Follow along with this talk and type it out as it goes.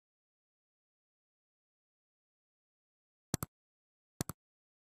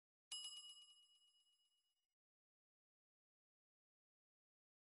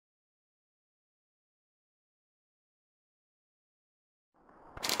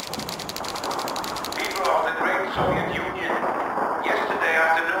Soviet Union. Yesterday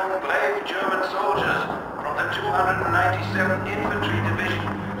afternoon, brave German soldiers from the 297th Infantry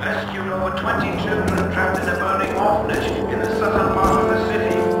Division rescued over 20 children trapped in a burning orphanage in the southern part of the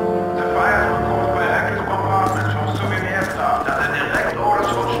city. The fires were caused by reckless bombardments from Soviet aircraft under direct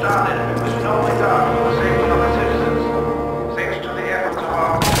orders from Stalin, with no regard for the safety of the citizens. Thanks to the efforts of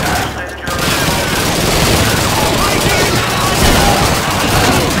our compassionate German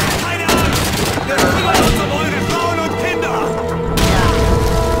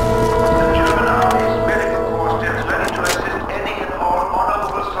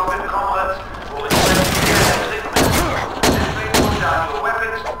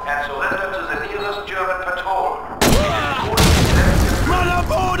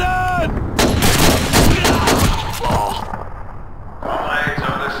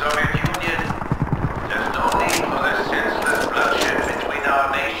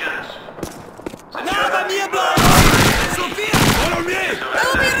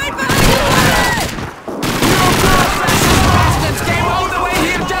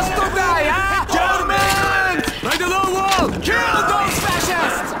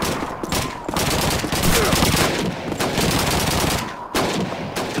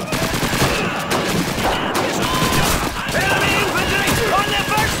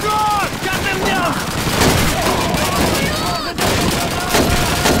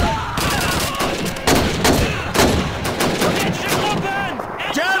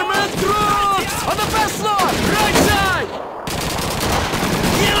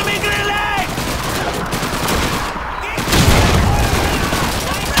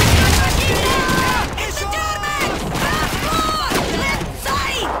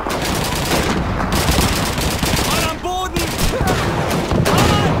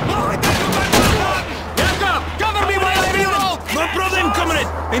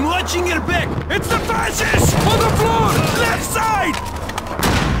I'm watching your back! It's the fascists! On the floor! Left side!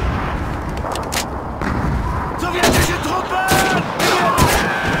 Sowjetische Truppen!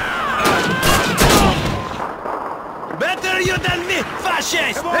 Better you than me,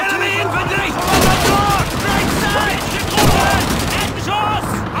 fascists! Enemy infantry! On the floor! Right side! Truppen! Endschuss!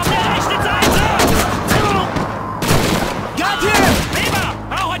 Auf der rechten Seite! Got him! Lieber!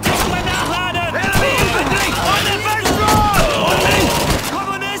 Brauche nicht mal nachladen! Enemy infantry! On the first floor!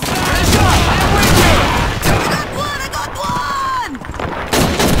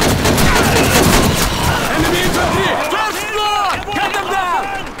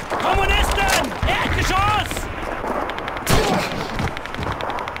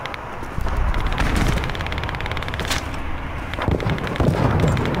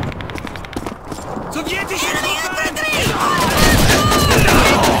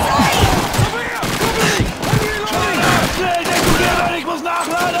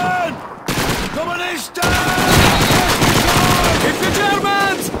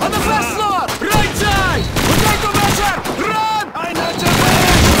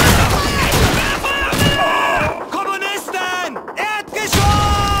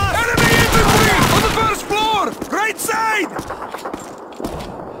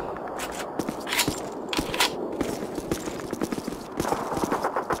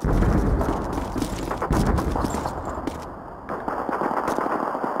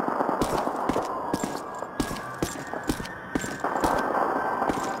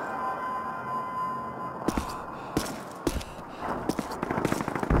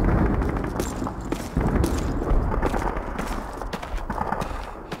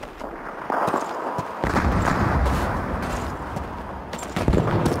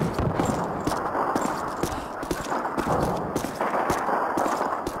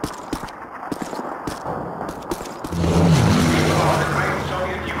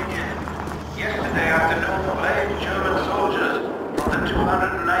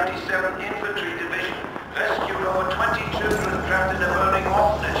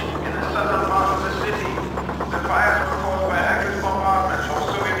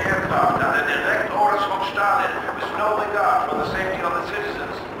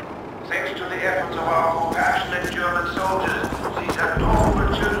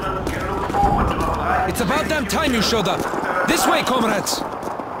 It's about damn time you showed up! This way, comrades! The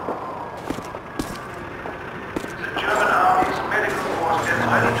German Army's medical force is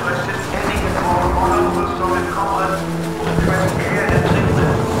ready to assist any and all honorable Soviet comrades who request care and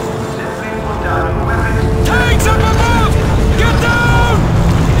treatment. Simply put down your weapons. Tanks up above! Get down!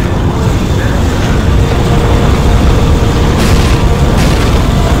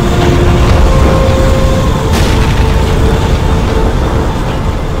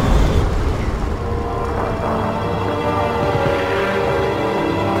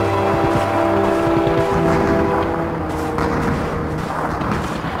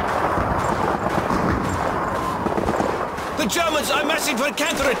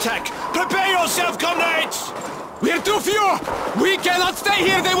 counterattack! Prepare yourself, comrades! We're too few! We cannot stay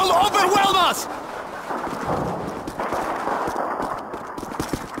here! They will overwhelm us!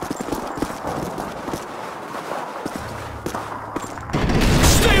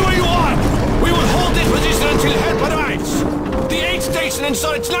 Stay where you are! We will hold this position until help arrives! The aid station in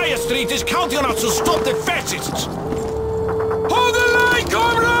Solitznaya Street is counting on us to stop the fascists! Hold the line,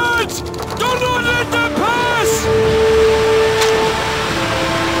 comrades! Do not let them pass!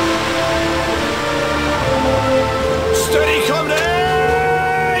 Steady,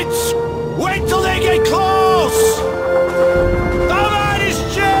 comrades! Wait till they get close!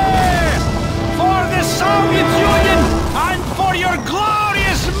 Товарищи! For the Soviet Union and for your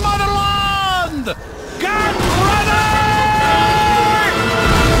glorious motherland! God brother!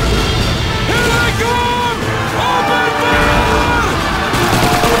 Here they come! Open fire!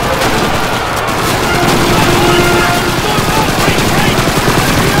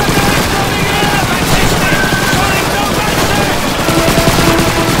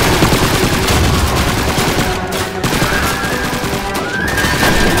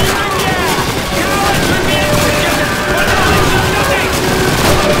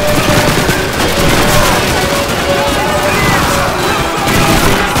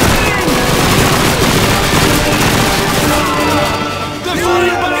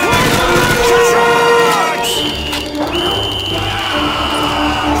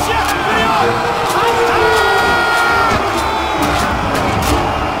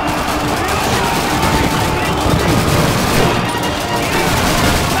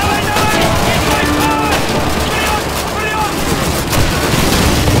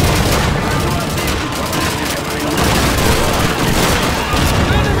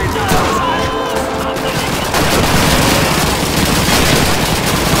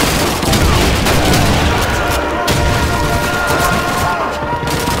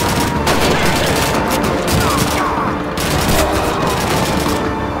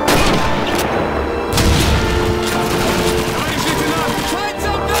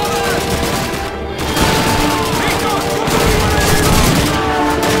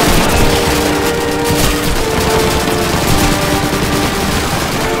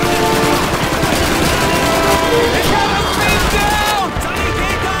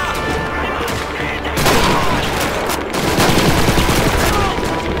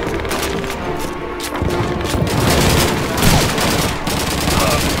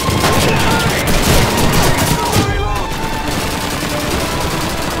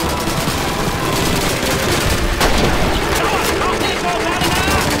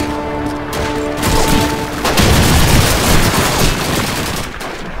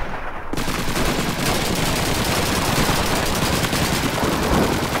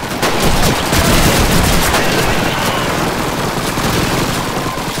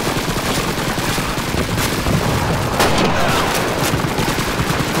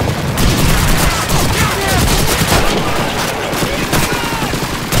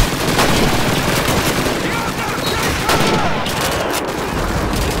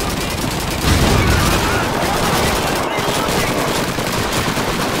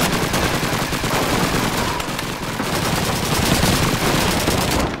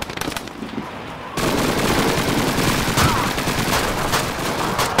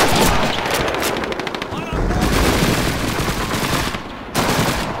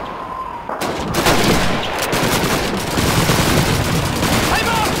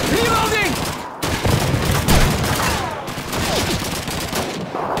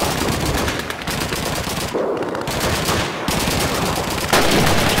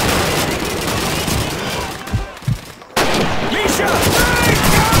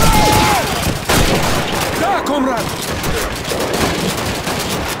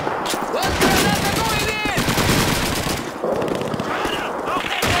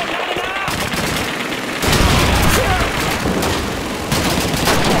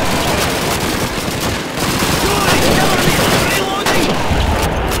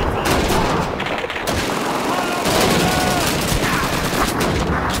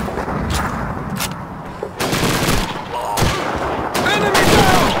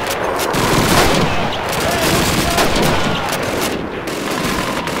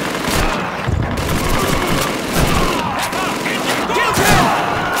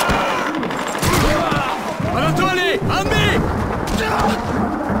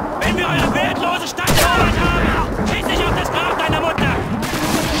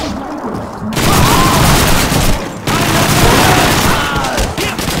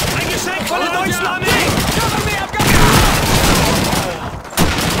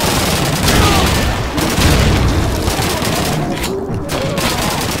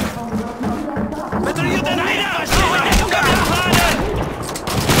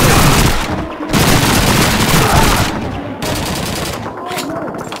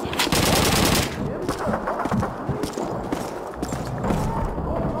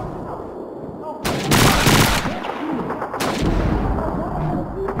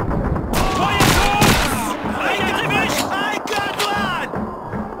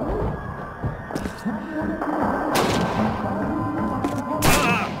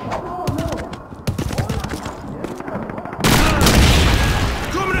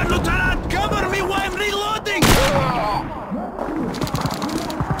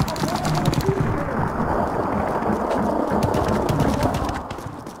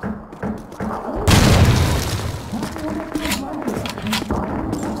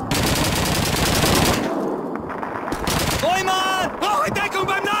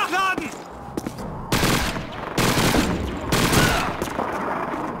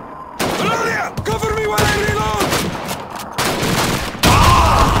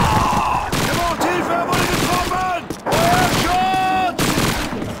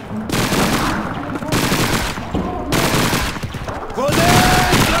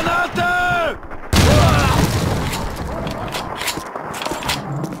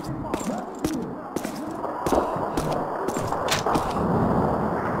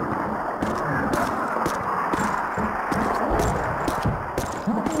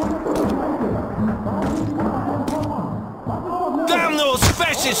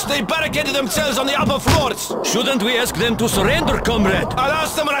 Notice they barricaded themselves on the upper floors. Shouldn't we ask them to surrender, comrade? I'll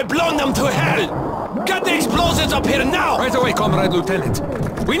ask them when I've blown them to hell. Get the explosives up here now! Right away, Comrade Lieutenant.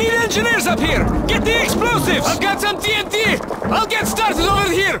 We need engineers up here! Get the explosives! I've got some TNT! I'll get started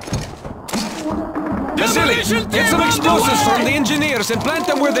over here! Vasili, get some explosives from the engineers and plant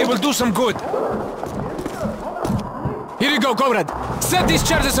them where they will do some good. Here you go, Comrade. Set these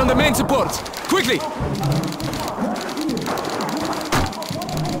charges on the main supports. Quickly!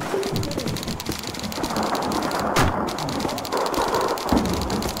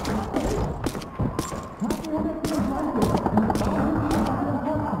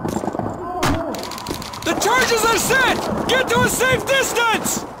 The charges are set! Get to a safe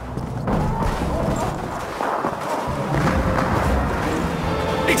distance!